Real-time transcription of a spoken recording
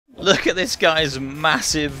Look at this guy's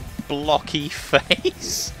massive blocky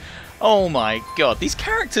face. Oh my god, these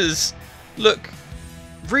characters look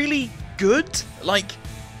really good. Like,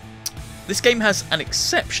 this game has an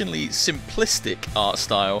exceptionally simplistic art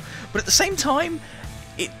style, but at the same time,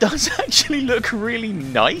 it does actually look really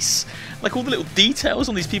nice. Like all the little details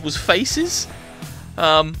on these people's faces.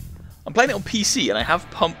 I'm playing it on PC and I have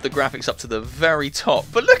pumped the graphics up to the very top,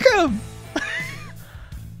 but look at them!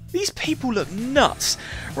 These people look nuts.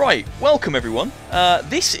 Right, welcome everyone.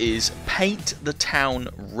 This is Paint the Town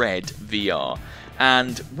Red VR.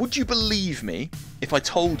 And would you believe me if I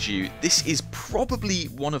told you this is probably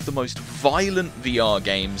one of the most violent VR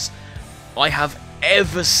games I have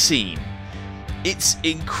ever seen. It's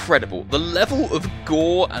incredible. The level of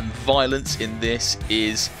gore and violence in this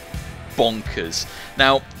is bonkers.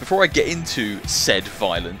 Now, before I get into said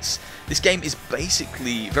violence, this game is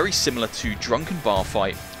basically very similar to Drunken Bar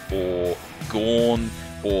Fight or Gorn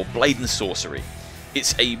or Blade and Sorcery.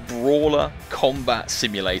 It's a brawler combat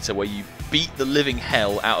simulator where you beat the living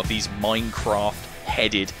hell out of these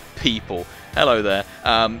Minecraft-headed people. Hello there.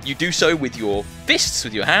 You do so with your fists,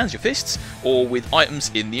 with your hands, your fists, or with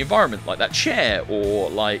items in the environment, like that chair, or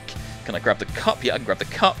like, can I grab the cup? Yeah, I can grab the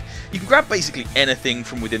cup. You can grab basically anything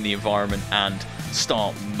from within the environment and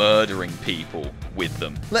start murdering people with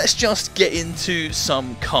them. Let's just get into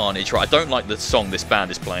some carnage. Right, I don't like the song this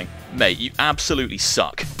band is playing. Mate, you absolutely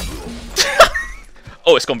suck.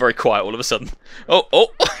 Oh, it's gone very quiet all of a sudden. Oh.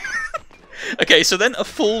 Okay, so then a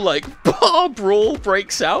full, like, bar brawl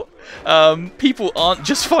breaks out. People aren't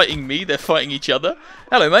just fighting me, they're fighting each other.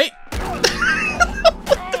 Hello, mate.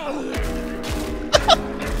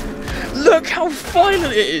 Look how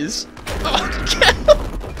violent it is.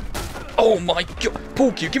 Oh my god.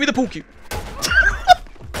 Pool cue, give me the pool cue.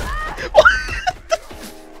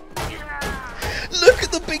 Look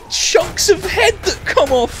at the big chunks of head that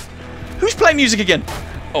come off. Who's playing music again?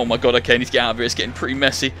 Oh my god, okay, I need to get out of here. It's getting pretty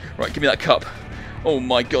messy. Right, give me that cup. Oh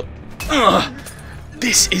my god. Ugh.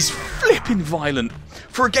 This is flipping violent.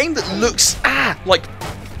 For a game that looks, like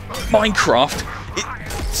Minecraft, it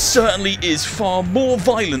certainly is far more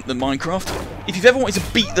violent than Minecraft. If you've ever wanted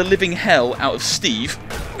to beat the living hell out of Steve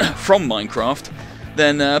from Minecraft,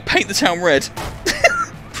 then Paint the Town Red.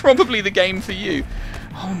 Probably the game for you.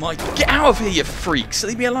 Oh my, get out of here, you freaks.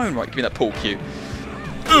 Leave me alone. Right, give me that pool cue.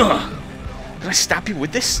 Ugh. Can I stab you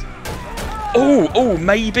with this? Oh,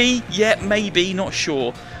 maybe. Yeah, maybe. Not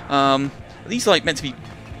sure. Are these like meant to be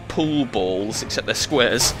pool balls, except they're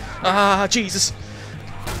squares? Ah, Jesus.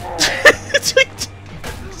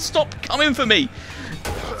 Stop coming for me,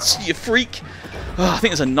 you freak. Oh, I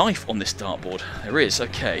think there's a knife on this dartboard. There is,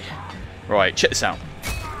 okay. Right, check this out.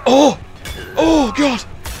 Oh, God.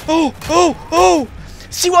 Oh.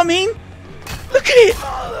 See what I mean? Look at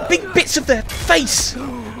it. Big bits of their face.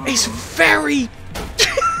 It's very...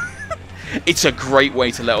 It's a great way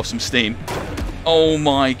to let off some steam. Oh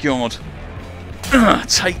my god.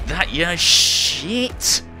 Take that, yeah,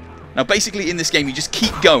 shit. Now basically in this game you just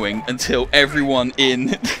keep going until everyone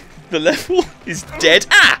in the level is dead.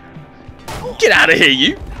 Get out of here,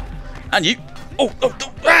 you. And you. Get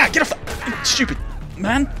off that. Stupid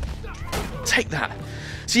man. Take that.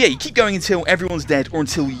 So yeah, you keep going until everyone's dead or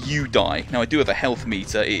until you die. Now I do have a health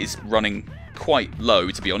meter. It is running quite low,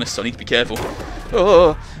 to be honest, so I need to be careful.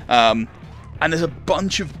 And there's a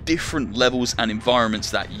bunch of different levels and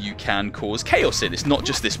environments that you can cause chaos in. It's not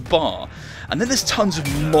just this bar. And then there's tons of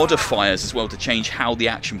modifiers as well to change how the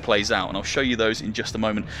action plays out, and I'll show you those in just a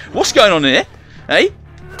moment. What's going on here? Hey?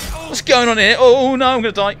 What's going on here? Oh no, I'm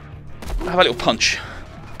gonna die. Have a little punch.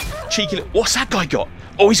 Cheeky little... What's that guy got?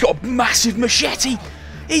 Oh, he's got a massive machete.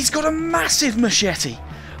 He's got a massive machete.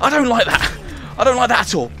 I don't like that. I don't like that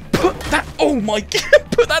at all. Put that... Oh my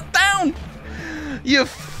god. Put that down. You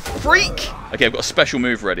freak. Okay, I've got a special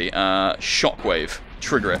move ready. Shockwave.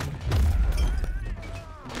 Trigger it.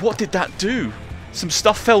 What did that do? Some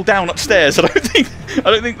stuff fell down upstairs. I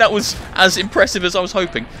don't think that was as impressive as I was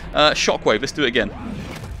hoping. Shockwave. Let's do it again.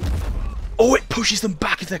 Oh, it pushes them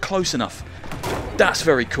back if they're close enough. That's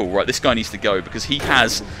very cool. Right, this guy needs to go because he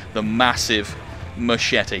has the massive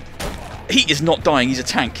machete. He is not dying. He's a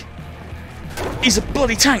tank. He's a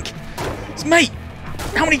bloody tank. Mate,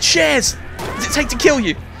 how many chairs does it take to kill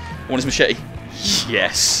you? I want his machete.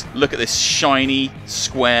 Yes. Look at this shiny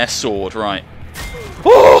square sword. Right.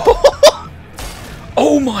 Oh!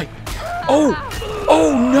 Oh my. Oh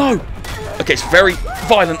no. Okay, it's very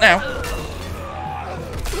violent now.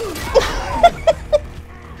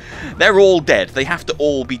 They're all dead. They have to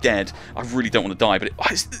all be dead. I really don't want to die, but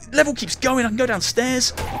the level keeps going. I can go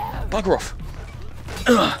downstairs. Bugger off.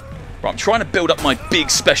 Ugh. Right, I'm trying to build up my big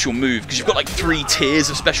special move, because you've got like 3 tiers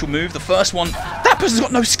of special move. The first one, that person's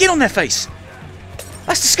got no skin on their face.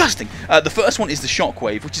 That's disgusting. The first one is the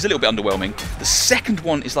shockwave, which is a little bit underwhelming. The second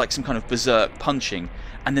one is like some kind of berserk punching.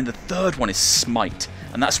 And then the third one is smite.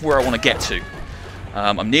 And that's where I want to get to.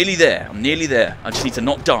 I'm nearly there. I'm nearly there. I just need to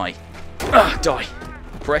not die. Die.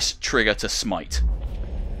 Press trigger to smite.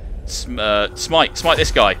 Smite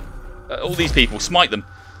this guy. All these people. Smite them.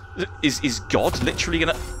 Is God literally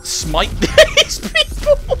gonna smite these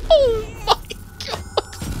people? Oh my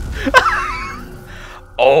God!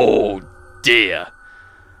 Oh dear,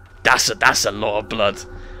 that's a lot of blood.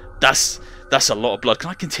 That's a lot of blood. Can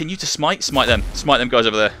I continue to smite? Smite them guys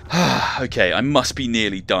over there. Okay, I must be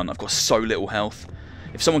nearly done. I've got so little health.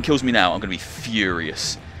 If someone kills me now, I'm gonna be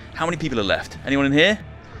furious. How many people are left? Anyone in here?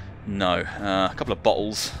 No. A couple of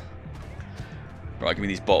bottles. Right, give me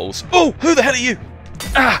these bottles. Oh, who the hell are you?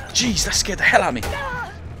 Ah, jeez, that scared the hell out of me.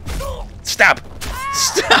 Stab!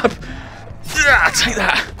 Stab! Ah, take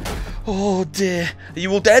that! Oh dear. Are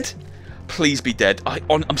you all dead? Please be dead.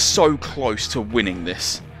 I'm so close to winning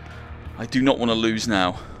this. I do not want to lose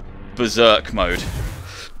now. Berserk mode.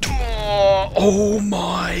 Oh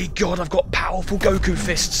my God, I've got powerful Goku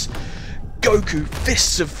fists. Goku,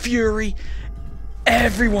 fists of fury.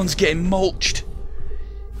 Everyone's getting mulched.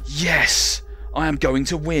 Yes, I am going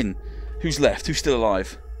to win. Who's left? Who's still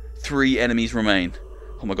alive? 3 enemies remain.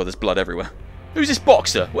 Oh my God, there's blood everywhere. Who's this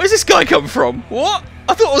boxer? Where's this guy come from? What?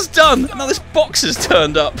 I thought I was done. And now this boxer's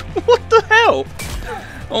turned up. What the hell?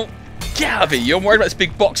 Oh, get out of here. I'm worried about this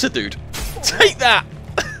big boxer dude. Take that.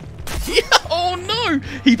 Yeah, oh no.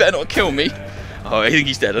 He better not kill me. Oh, I think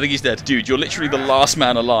he's dead. I think he's dead. Dude, you're literally the last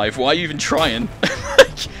man alive. Why are you even trying?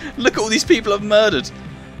 Look at all these people I've murdered.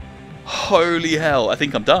 Holy hell. I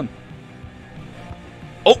think I'm done.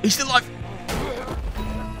 Oh, he's still alive.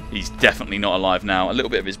 He's definitely not alive now. A little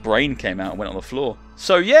bit of his brain came out and went on the floor.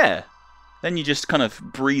 So, yeah. Then you just kind of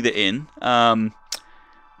breathe it in.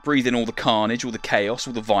 Breathe in all the carnage, all the chaos,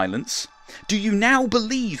 all the violence. Do you now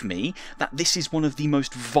believe me that this is one of the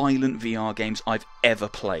most violent VR games I've ever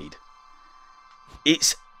played?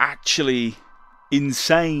 It's actually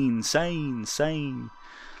insane.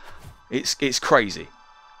 It's crazy.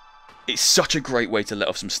 It's such a great way to let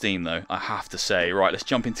off some steam, though, I have to say. Right, let's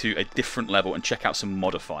jump into a different level and check out some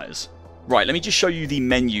modifiers. Right, let me just show you the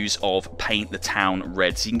menus of Paint the Town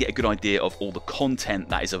Red so you can get a good idea of all the content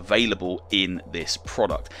that is available in this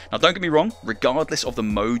product. Now, don't get me wrong, regardless of the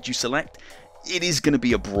mode you select, it is going to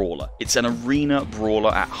be a brawler. It's an arena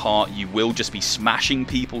brawler at heart. You will just be smashing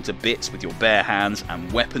people to bits with your bare hands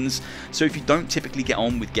and weapons. So if you don't typically get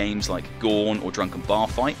on with games like Gorn or Drunken Bar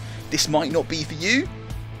Fight, this might not be for you.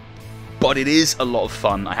 But it is a lot of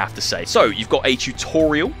fun, I have to say. So, you've got a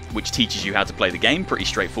tutorial, which teaches you how to play the game, pretty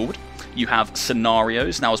straightforward. You have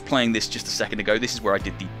scenarios. Now, I was playing this just a second ago. This is where I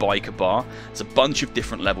did the biker bar. There's a bunch of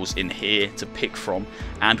different levels in here to pick from.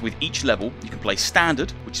 And with each level, you can play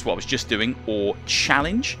standard, which is what I was just doing, or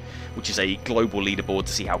challenge, which is a global leaderboard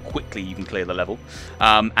to see how quickly you can clear the level.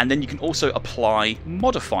 And then you can also apply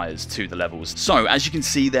modifiers to the levels. So, as you can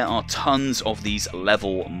see, there are tons of these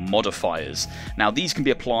level modifiers. Now, these can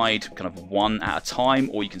be applied kind of one at a time,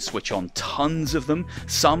 or you can switch on tons of them.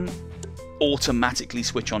 Some automatically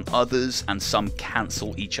switch on others, and some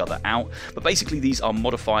cancel each other out. But basically, these are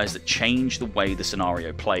modifiers that change the way the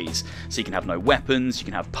scenario plays. So you can have no weapons, you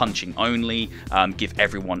can have punching only, give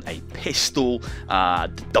everyone a pistol,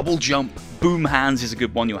 double jump, boom hands is a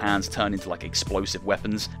good one. Your hands turn into like explosive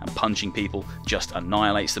weapons, and punching people just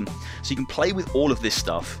annihilates them. So you can play with all of this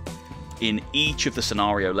stuff in each of the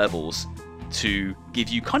scenario levels to give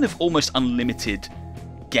you kind of almost unlimited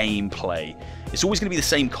gameplay. It's always going to be the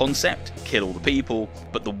same concept, kill all the people,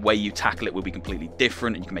 but the way you tackle it will be completely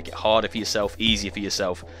different, and you can make it harder for yourself, easier for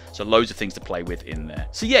yourself, so loads of things to play with in there.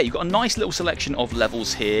 So yeah, you've got a nice little selection of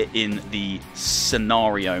levels here in the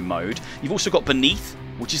scenario mode. You've also got Beneath,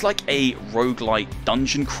 which is like a roguelite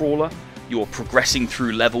dungeon crawler. You're progressing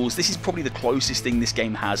through levels. This is probably the closest thing this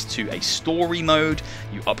game has to a story mode.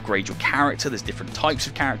 You upgrade your character. There's different types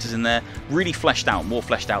of characters in there. Really fleshed out, more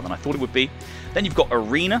fleshed out than I thought it would be. Then you've got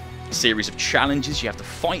Arena, a series of challenges you have to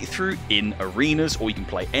fight through in arenas, or you can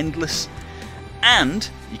play endless. And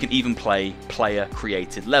you can even play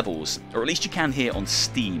player-created levels, or at least you can here on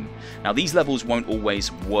Steam. Now, these levels won't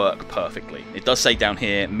always work perfectly. It does say down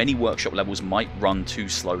here, many workshop levels might run too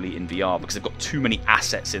slowly in VR because they've got too many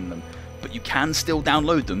assets in them but you can still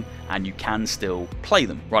download them and you can still play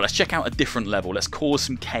them. Right, let's check out a different level. Let's cause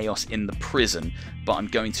some chaos in the prison, but I'm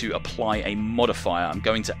going to apply a modifier. I'm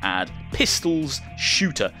going to add pistols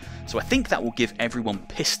shooter. So I think that will give everyone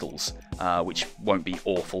pistols, which won't be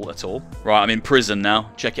awful at all. Right, I'm in prison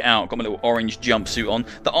now. Check it out. Got my little orange jumpsuit on.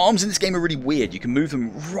 The arms in this game are really weird. You can move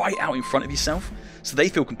them right out in front of yourself. So they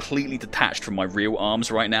feel completely detached from my real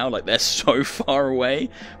arms right now. Like, they're so far away.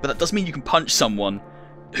 But that does mean you can punch someone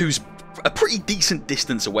who's a pretty decent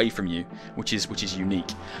distance away from you, which is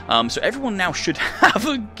unique. So everyone now should have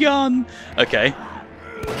a gun. Okay.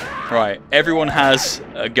 Right, everyone has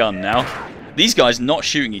a gun now. These guys not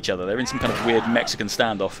shooting each other. They're in some kind of weird Mexican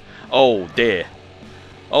standoff. Oh, dear.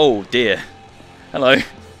 Oh, dear. Hello. You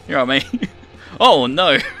know what I mean? Oh,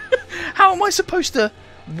 no. How am I supposed to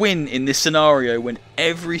win in this scenario when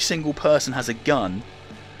every single person has a gun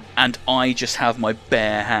and I just have my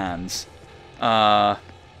bare hands? Oh,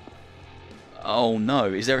 no.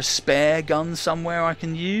 Is there a spare gun somewhere I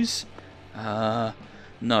can use?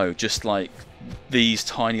 No, just like these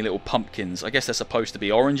tiny little pumpkins. I guess they're supposed to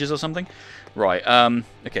be oranges or something. Right,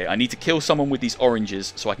 okay, I need to kill someone with these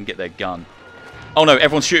oranges so I can get their gun. Oh no,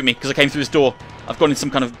 everyone's shooting me because I came through this door. I've gone in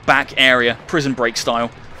some kind of back area, prison break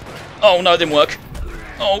style. Oh no, it didn't work.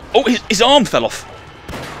 Oh, his arm fell off.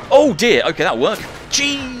 Oh dear, okay, that'll work.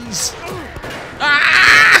 Jeez!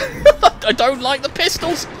 Ah! I don't like the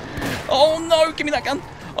pistols. Oh no, give me that gun.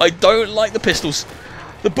 I don't like the pistols.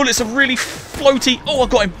 The bullets are really floaty. Oh, I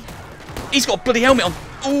got him. He's got a bloody helmet on.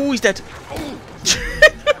 Oh, he's dead.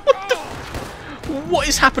 What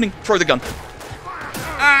is happening? Throw the gun.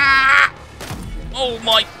 Ah! Oh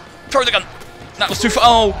my! Throw the gun. That was too far.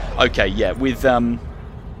 Oh, okay, yeah. With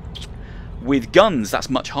guns, that's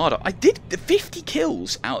much harder. I did 50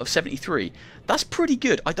 kills out of 73. That's pretty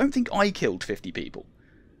good. I don't think I killed 50 people.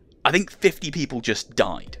 I think 50 people just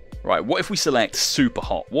died. Right, what if we select super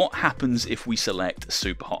hot? What happens if we select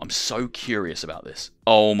super hot? I'm so curious about this.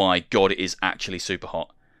 Oh my god, it is actually super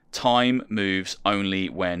hot. Time moves only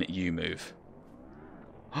when you move.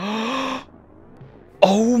 Oh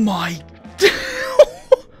my...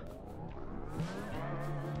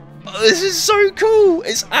 This is so cool.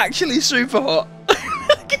 It's actually super hot.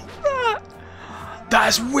 Look at that.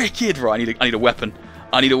 That's wicked. Right, I need a weapon.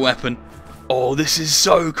 I need a weapon. Oh, this is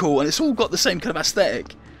so cool. And it's all got the same kind of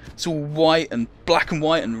aesthetic. It's all white and black and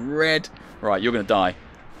white and red. Right, you're going to die.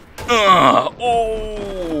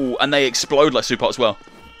 Oh, and they explode like super hot as well.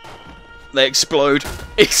 They explode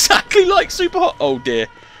exactly like super hot. Oh dear.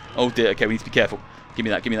 Oh dear. Okay, we need to be careful. Give me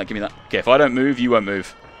that, give me that, give me that. Okay, if I don't move, you won't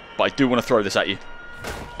move. But I do want to throw this at you.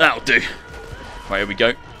 That'll do. Right, here we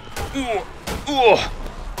go. Ooh. Ooh.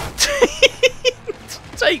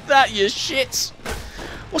 Take that, you shits.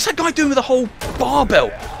 What's that guy doing with a whole barbell?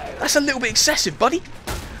 That's a little bit excessive, buddy.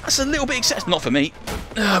 That's a little bit excessive. Not for me.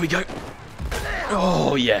 There we go.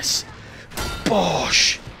 Oh, yes.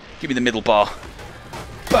 Bosh. Give me the middle bar.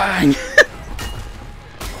 Bang.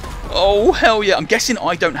 Oh, hell yeah. I'm guessing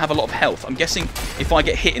I don't have a lot of health. I'm guessing if I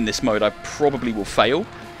get hit in this mode, I probably will fail.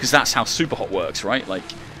 Because that's how super hot works, right? Like,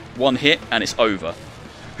 one hit and it's over.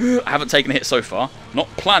 I haven't taken a hit so far. Not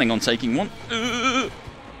planning on taking one.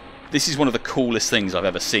 This is one of the coolest things I've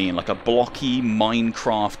ever seen. Like a blocky,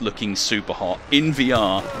 Minecraft-looking super hot in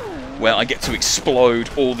VR, where I get to explode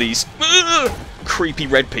all these creepy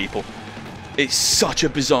red people. It's such a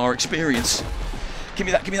bizarre experience. Give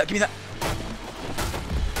me that, give me that, give me that.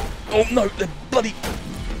 Oh no, they're bloody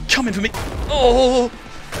coming for me. Oh,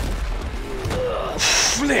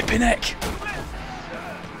 flipping heck.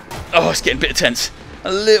 Oh, it's getting a bit intense.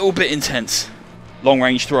 A little bit intense. Long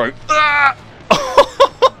range throw. Ah!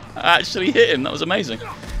 I actually hit him. That was amazing.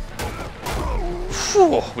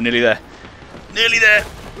 Whew, we're nearly there. Nearly there.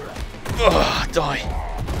 Oh, die.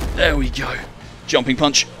 There we go. Jumping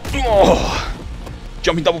punch. Oh.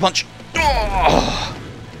 Jumping double punch. Oh.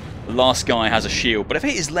 The last guy has a shield, but if I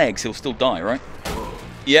hit his legs, he'll still die, right?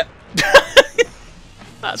 Yep.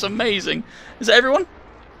 That's amazing. Is that everyone?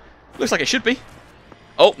 Looks like it should be.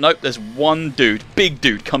 Oh, nope, there's one dude. Big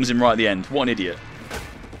dude comes in right at the end. What an idiot.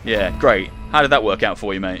 Yeah, great. How did that work out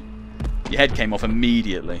for you, mate? Your head came off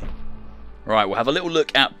immediately. Right, we'll have a little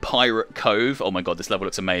look at Pirate Cove. Oh my god, this level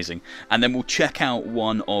looks amazing. And then we'll check out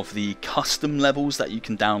one of the custom levels that you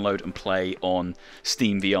can download and play on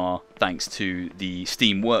Steam VR thanks to the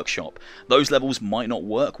Steam Workshop. Those levels might not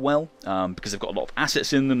work well because they've got a lot of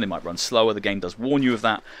assets in them. They might run slower. The game does warn you of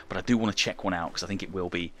that. But I do want to check one out because I think it will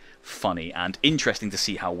be funny and interesting to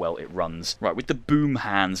see how well it runs. Right, with the boom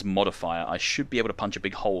hands modifier, I should be able to punch a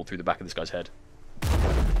big hole through the back of this guy's head.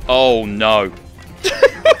 Oh no.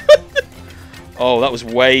 Oh, that was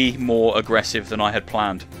way more aggressive than I had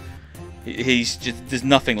planned. He's just, there's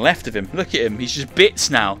nothing left of him. Look at him. He's just bits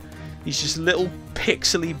now. He's just little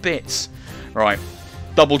pixely bits. Right.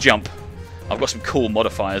 Double jump. I've got some cool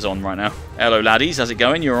modifiers on right now. Hello, laddies. How's it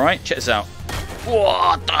going? You alright? Check this out.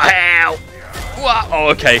 What the hell? What? Oh,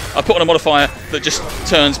 okay. I put on a modifier that just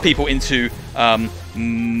turns people into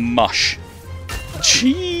mush.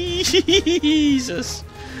 Jesus.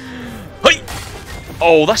 Hey!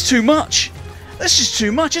 Oh, that's too much. That's just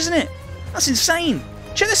too much, isn't it? That's insane.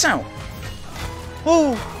 Check this out.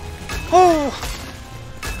 Oh. Oh.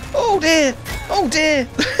 Oh, dear. Oh, dear.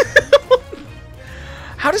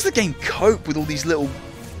 How does the game cope with all these little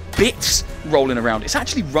bits rolling around? It's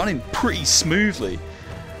actually running pretty smoothly.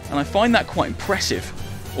 And I find that quite impressive,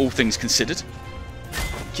 all things considered.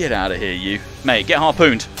 Get out of here, you. Mate, get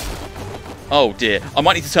harpooned. Oh, dear. I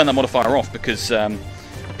might need to turn that modifier off because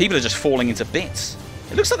people are just falling into bits.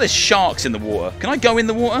 It looks like there's sharks in the water. Can I go in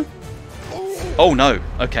the water? Oh, no.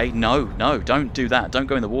 Okay, no, don't do that. Don't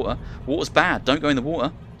go in the water. Water's bad. Don't go in the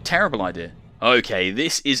water. Terrible idea. Okay,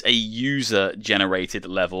 this is a user-generated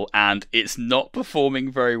level, and it's not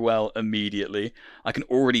performing very well immediately. I can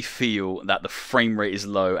already feel that the frame rate is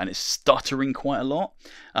low, and it's stuttering quite a lot.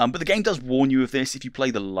 But the game does warn you of this. If you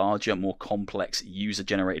play the larger, more complex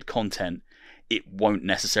user-generated content, it won't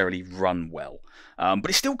necessarily run well. But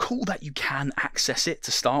it's still cool that you can access it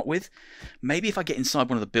to start with. Maybe if I get inside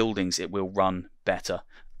one of the buildings, it will run better.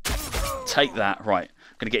 Take that. Right.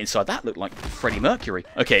 Going to get inside. That looked like Freddie Mercury.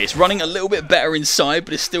 Okay, it's running a little bit better inside,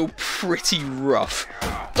 but it's still pretty rough.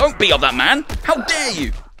 Don't beat up that man. How dare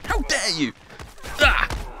you? How dare you? Ah!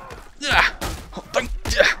 Ah! Oh, don't.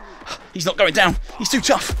 He's not going down. He's too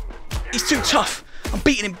tough. He's too tough. I'm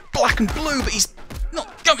beating him black and blue, but he's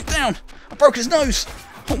not going down. I broke his nose.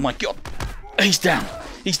 Oh my god. He's down.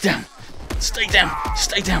 He's down. Stay down.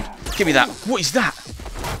 Stay down. Give me that. What is that?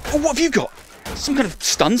 Oh, what have you got? Some kind of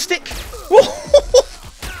stun stick?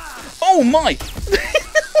 Oh my!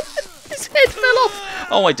 His head fell off!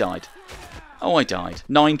 Oh, I died. Oh, I died.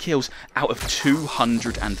 9 kills out of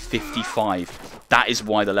 255. That is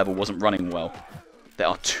why the level wasn't running well. There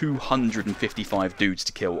are 255 dudes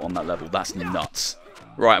to kill on that level. That's nuts.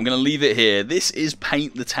 Right, I'm going to leave it here. This is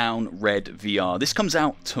Paint the Town Red VR. This comes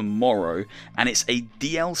out tomorrow, and it's a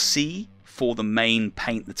DLC for the main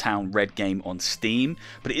Paint the Town Red game on Steam,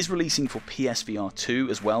 but it is releasing for PSVR2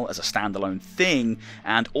 as well as a standalone thing,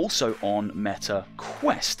 and also on Meta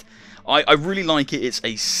Quest. I really like it. It's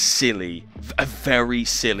a very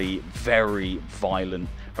silly, very violent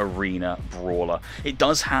arena brawler. It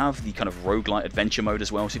does have the kind of roguelite adventure mode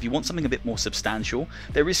as well, so if you want something a bit more substantial,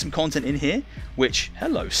 there is some content in here, which,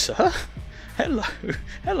 hello sir,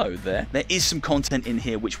 hello there. There is some content in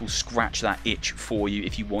here which will scratch that itch for you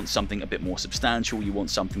if you want something a bit more substantial, you want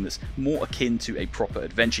something that's more akin to a proper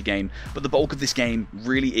adventure game, but the bulk of this game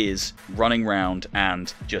really is running around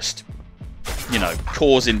and just, you know,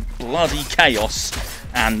 causing bloody chaos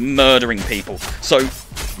and murdering people. So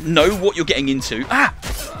know what you're getting into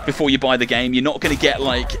before you buy the game. You're not going to get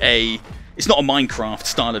like it's not a Minecraft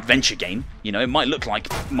style adventure game. You know, it might look like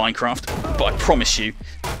Minecraft, but I promise you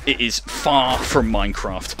it is far from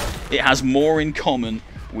Minecraft. It has more in common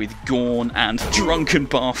with Gorn and Drunken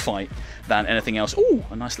Bar Fight than anything else. Oh,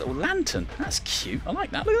 a nice little lantern. That's cute. I like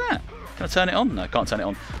that. Look at that. Can I turn it on? No, I can't turn it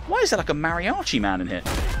on. Why is there like a mariachi man in here?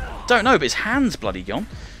 Don't know, but his hand's bloody gone.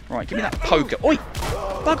 Right, give me that poker. Oi!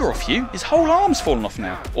 Bugger off you. His whole arm's fallen off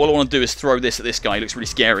now. All I want to do is throw this at this guy. He looks really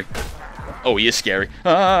scary. Oh, he is scary.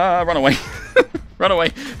 Run away. Run away.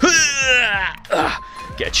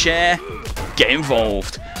 Get a chair. Get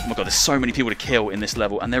involved. Oh my god, there's so many people to kill in this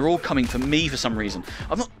level, and they're all coming for me for some reason.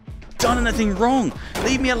 I've not done anything wrong.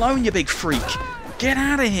 Leave me alone, you big freak. Get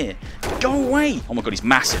out of here. Go away. Oh my god, he's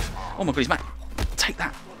massive. Oh my god, he's massive. Take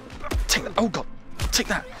that. Take that. Oh god. Take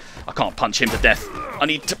that. I can't punch him to death. I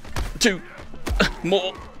need to do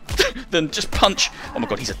more than just punch. Oh my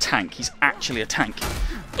god, he's a tank. He's actually a tank.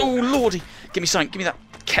 Oh lordy. Give me something. Give me that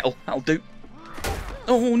kettle. That'll do.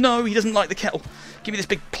 Oh no, he doesn't like the kettle. Give me this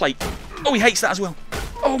big plate. Oh, he hates that as well.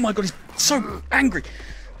 Oh my god, he's so angry.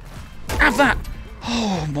 Have that.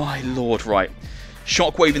 Oh my lord. Right.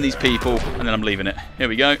 Shockwaving these people, and then I'm leaving it. Here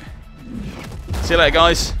we go. See you later,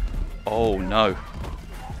 guys. Oh no.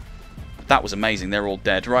 That was amazing. They're all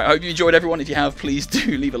dead. Right, I hope you enjoyed, everyone. If you have, please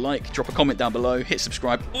do leave a like, drop a comment down below, hit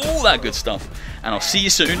subscribe, all that good stuff. And I'll see you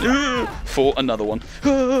soon for another one.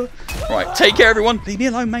 Right, take care, everyone. Leave me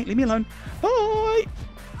alone, mate. Leave me alone. Bye.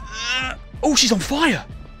 Oh, she's on fire.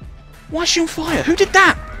 Why is she on fire? Who did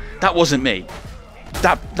that? That wasn't me.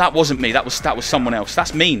 That wasn't me. That was someone else.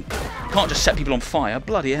 That's mean. You can't just set people on fire.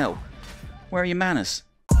 Bloody hell. Where are your manners?